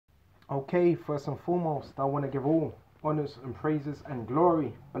Okay, first and foremost, I want to give all honors and praises and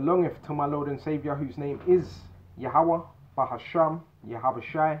glory belongeth to my Lord and Savior, whose name is Yahweh, Bahasham,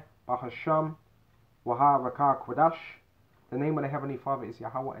 Yahabashai, Bahasham, Waharakah Kodash. The name of the Heavenly Father is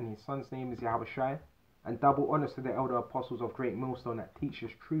Yahweh, and his Son's name is Yahabashai. And double honors to the elder apostles of Great Millstone that teach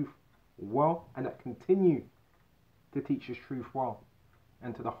us truth well and that continue to teach us truth well.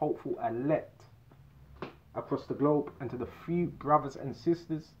 And to the hopeful elect across the globe, and to the few brothers and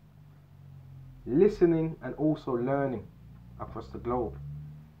sisters listening and also learning across the globe.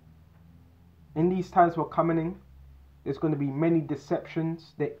 In these times we're coming in, there's going to be many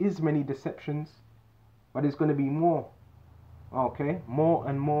deceptions. There is many deceptions, but there's going to be more. Okay, more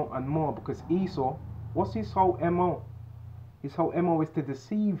and more and more, because Esau, what's his whole MO? His whole MO is to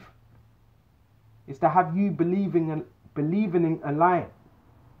deceive. It's to have you believing in a lie.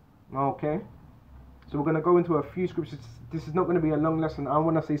 Okay, so we're going to go into a few scriptures. This is not going to be a long lesson. I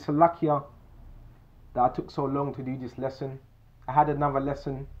want to say Salakia that I took so long to do this lesson. I had another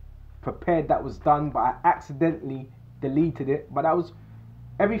lesson prepared that was done, but I accidentally deleted it. But that was,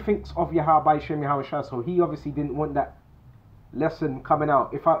 everything's of Yahweh Shem Yahweh, so he obviously didn't want that lesson coming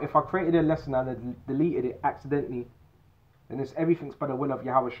out. If I created a lesson and I deleted it accidentally, then it's everything's by the will of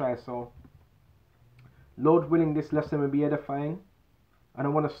Yahweh. So Lord willing, this lesson will be edifying. And I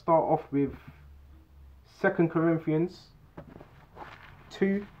want to start off with 2 Corinthians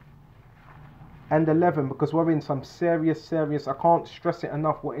 2 and 11, because we're in some serious, I can't stress it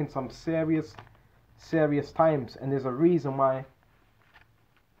enough, we're in some serious times, and there's a reason why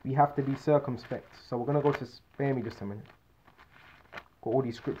we have to be circumspect. So we're going to go to, spare me just a minute, got all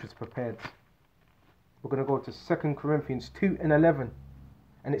these scriptures prepared. We're going to go to 2 Corinthians 2 and 11,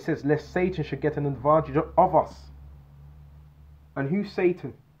 and it says, lest Satan should get an advantage of us. And who's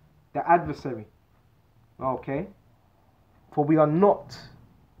Satan? The adversary. Okay, for we are not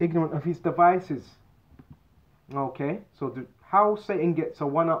ignorant of his devices. Okay, so how Satan gets a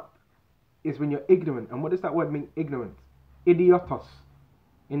one-up is when you're ignorant. And what does that word mean, ignorant? Idiotos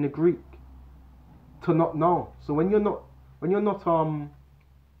in the Greek, to not know. So when you're not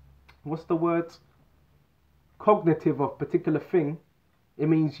what's the word, cognitive of particular thing, it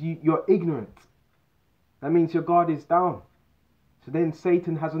means you're ignorant. That means your guard is down. So then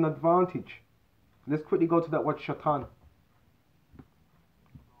Satan has an advantage. Let's quickly go to that word shaitan.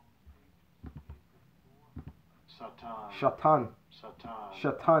 Shaitan,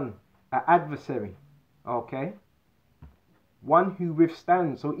 an adversary. Okay, one who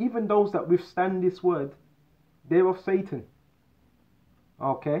withstands. So even those that withstand this word, they're of Satan.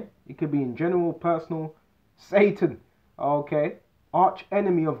 Okay, it could be in general, personal. Satan. Okay, arch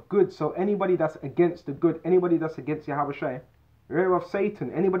enemy of good. So anybody that's against the good, anybody that's against Yahweh, they're of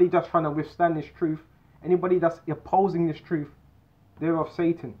Satan. Anybody that's trying to withstand this truth, anybody that's opposing this truth, they're of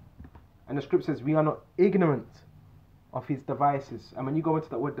Satan. And the scripture says we are not ignorant of his devices. And when you go into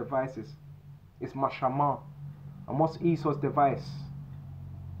that word devices, it's mashama. And what's Esau's device?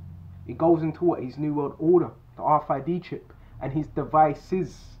 It goes into what? His New World Order, the RFID chip, and his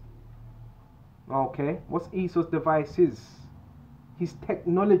devices. Okay, what's Esau's devices? His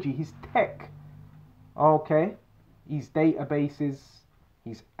technology, his tech. Okay, his databases,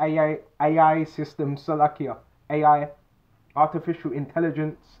 his AI systems, Salakia, AI, artificial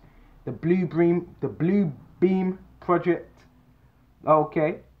intelligence, the Blue Beam project.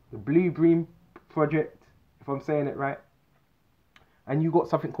 Okay, the Blue Beam project, if I'm saying it right. And you got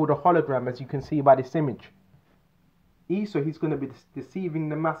something called a hologram, as you can see by this image. Esau, he's going to be deceiving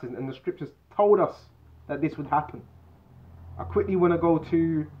the masses, and the scriptures told us that this would happen. I quickly want to go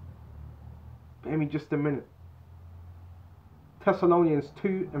to, give me just a minute, Thessalonians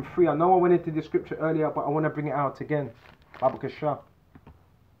 2 and 3. I know I went into this scripture earlier, but I want to bring it out again. Babakashah.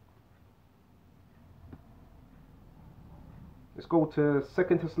 Let's go to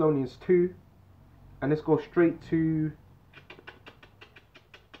 2 Thessalonians 2, and let's go straight to,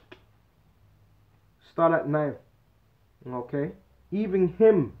 start at 9. Okay, even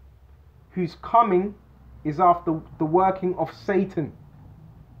him whose coming is after the working of Satan.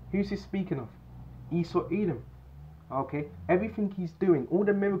 Who's he speaking of? Esau, Edom. Okay, everything he's doing, all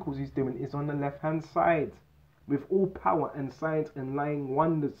the miracles he's doing is on the left hand side, with all power and signs and lying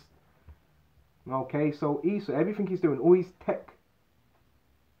wonders. Okay, so Esau, everything he's doing, all his tech,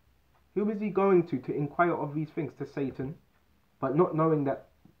 who is he going to inquire of these things? To Satan, but not knowing that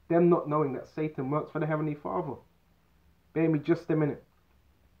Satan works for the Heavenly Father. Bear me just a minute.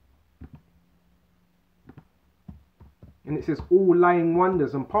 And it says all lying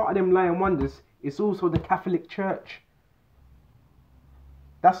wonders, and part of them lying wonders is also the Catholic Church.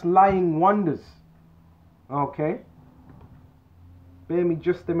 That's lying wonders. Okay, bear me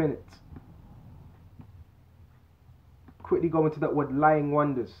just a minute. quickly go into that word lying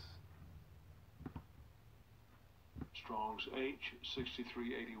wonders. Strong's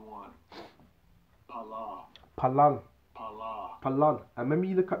H6381. Palal. Palal. Palal. Palal. And when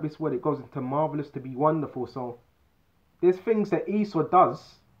you look at this word, it goes into marvelous, to be wonderful. So there's things that Esau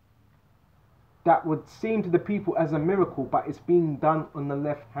does that would seem to the people as a miracle, but it's being done on the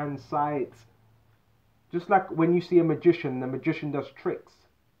left hand side. Just like when you see a magician, the magician does tricks,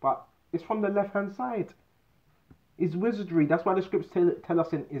 but it's from the left hand side. It's wizardry. That's why the scriptures tell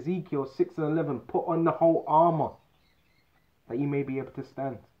us in Ezekiel 6 and 11, put on the whole armor that you may be able to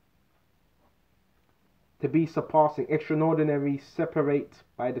stand. To be surpassing, extraordinary, separate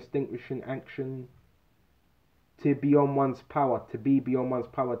by distinguishing action. To be on one's power, to be beyond one's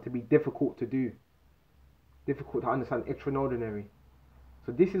power, to be difficult to do. Difficult to understand, extraordinary.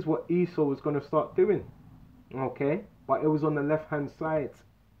 So this is what Esau was going to start doing. Okay? But it was on the left hand side.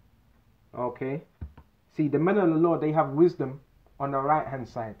 Okay? See, the men of the Lord, they have wisdom on the right hand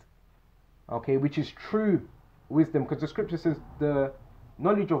side. Okay? Which is true wisdom. Because the scripture says the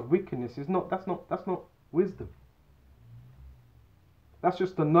knowledge of wickedness is not, that's not wisdom. That's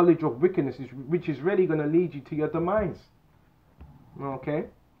just the knowledge of wickedness, which is really going to lead you to your demise. Okay?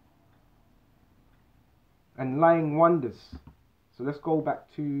 And lying wonders. So let's go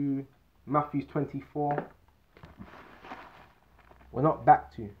back to Matthew 24. Well, not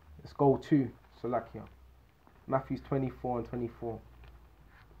back to. Let's go to Salakia. Matthew 24 and 24.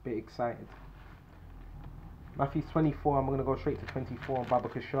 Bit excited. Matthew 24, I'm going to go straight to 24 on Baba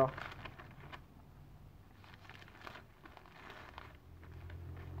Kashar.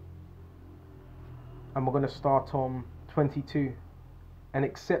 And we're going to start on 22. And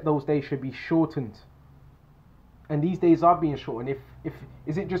except those days should be shortened. And these days are being shortened. If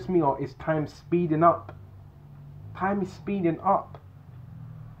is it just me, or is time speeding up? Time is speeding up.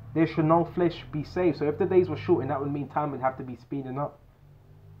 There should no flesh be saved. So if the days were shortened, that would mean time would have to be speeding up.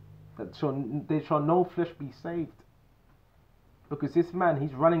 There shall no flesh be saved. Because this man,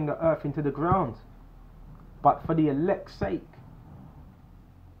 he's running the earth into the ground. But for the elect's sake,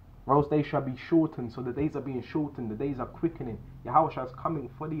 those days shall be shortened. So the days are being shortened. The days are quickening. Yahushua is coming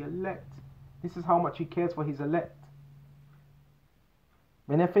for the elect. This is how much he cares for his elect.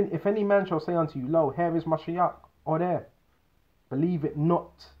 And if any man shall say unto you, lo, here is Mashiach, or there, believe it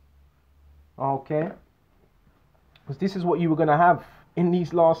not. Okay? Because this is what you were going to have in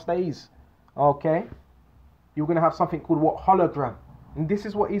these last days. Okay? You're going to have something called what? Hologram. And this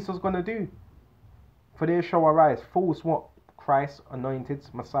is what Esau's going to do. For there shall arise false what? Christ, anointed,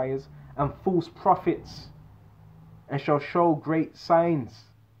 messiahs, and false prophets, and shall show great signs.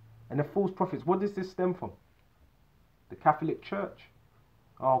 And the false prophets, what does this stem from? The Catholic Church.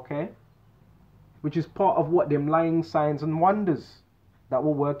 Okay? Which is part of what? Them lying signs and wonders that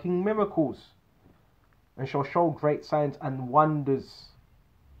were working miracles. And shall show great signs and wonders.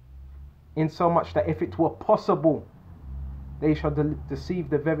 In so much that if it were possible, they shall deceive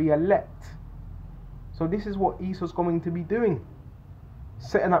the very elect. So this is what Esau's going to be doing.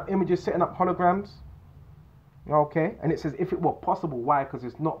 Setting up images, setting up holograms. Okay? And it says if it were possible. Why? Because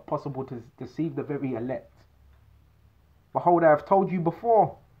it's not possible to deceive the very elect. Behold, I have told you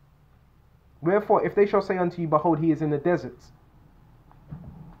before. Wherefore, if they shall say unto you, behold, he is in the desert,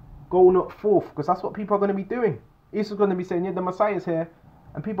 go not forth. Because that's what people are going to be doing. Esau's going to be saying, yeah, the Messiah is here.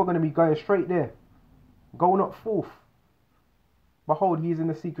 And people are going to be going straight there. Go not forth. Behold, he is in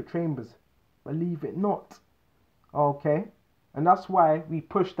the secret chambers. Believe it not. Okay? And that's why we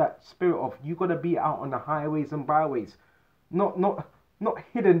push that spirit of you got to be out on the highways and byways. Not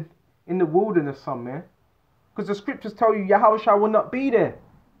hidden in the wilderness somewhere. Because the scriptures tell you Yahushua will not be there.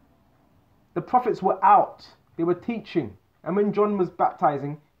 The prophets were out. They were teaching. And when John was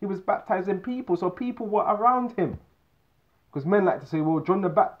baptizing, he was baptizing people. So people were around him. Because men like to say, well, John the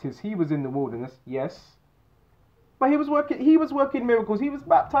Baptist, he was in the wilderness. Yes. But he was working miracles. He was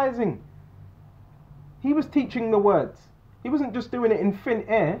baptizing. He was teaching the words. He wasn't just doing it in thin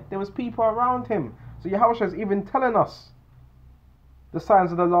air. There was people around him. So Yahushua is even telling us the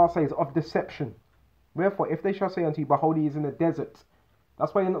signs of the last days of deception. Wherefore, if they shall say unto you, behold, he is in the desert.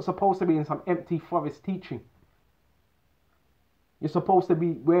 That's why you're not supposed to be in some empty forest teaching. You're supposed to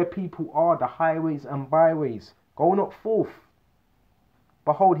be where people are, the highways and byways. Go not forth.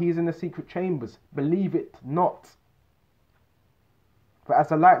 Behold, he is in the secret chambers. Believe it not. For as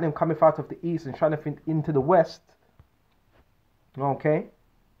the lightning cometh out of the east and shineth into the west. Okay.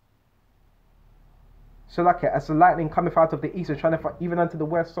 So like as the lightning cometh out of the east and shineth even unto the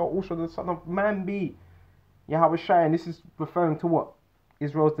west, so also the Son of Man be. Yahushua, and this is referring to what?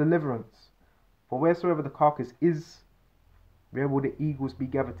 Israel's deliverance. For wheresoever the carcass is, where will the eagles be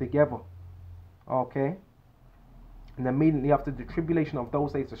gathered together? Okay. And immediately after the tribulation of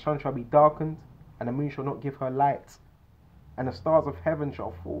those days, the sun shall be darkened, and the moon shall not give her light, and the stars of heaven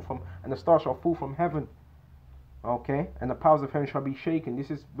shall fall from, and the stars shall fall from heaven. Okay, and the powers of heaven shall be shaken. This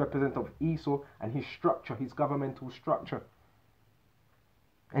is representative of Esau and his structure, his governmental structure.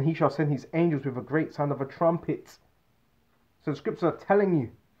 And he shall send his angels with a great sound of a trumpet. So the scriptures are telling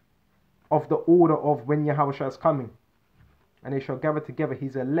you of the order of when Yahweh is coming. And they shall gather together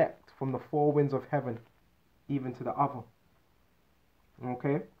his elect from the four winds of heaven, even to the other.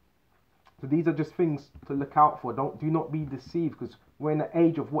 Okay? So these are just things to look out for. Do not be deceived, because we're in an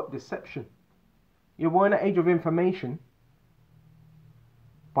age of what? Deception. Yeah, we're in an age of information.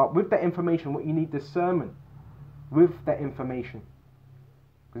 But with that information, what you need discernment with that information.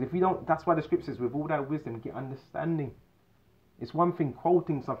 Because if you don't, that's why the scripture says, with all that wisdom, get understanding. It's one thing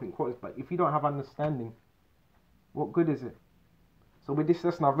quoting something, but if you don't have understanding, what good is it? So with this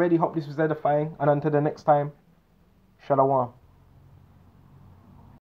lesson, I really hope this was edifying. And until the next time, Shalom.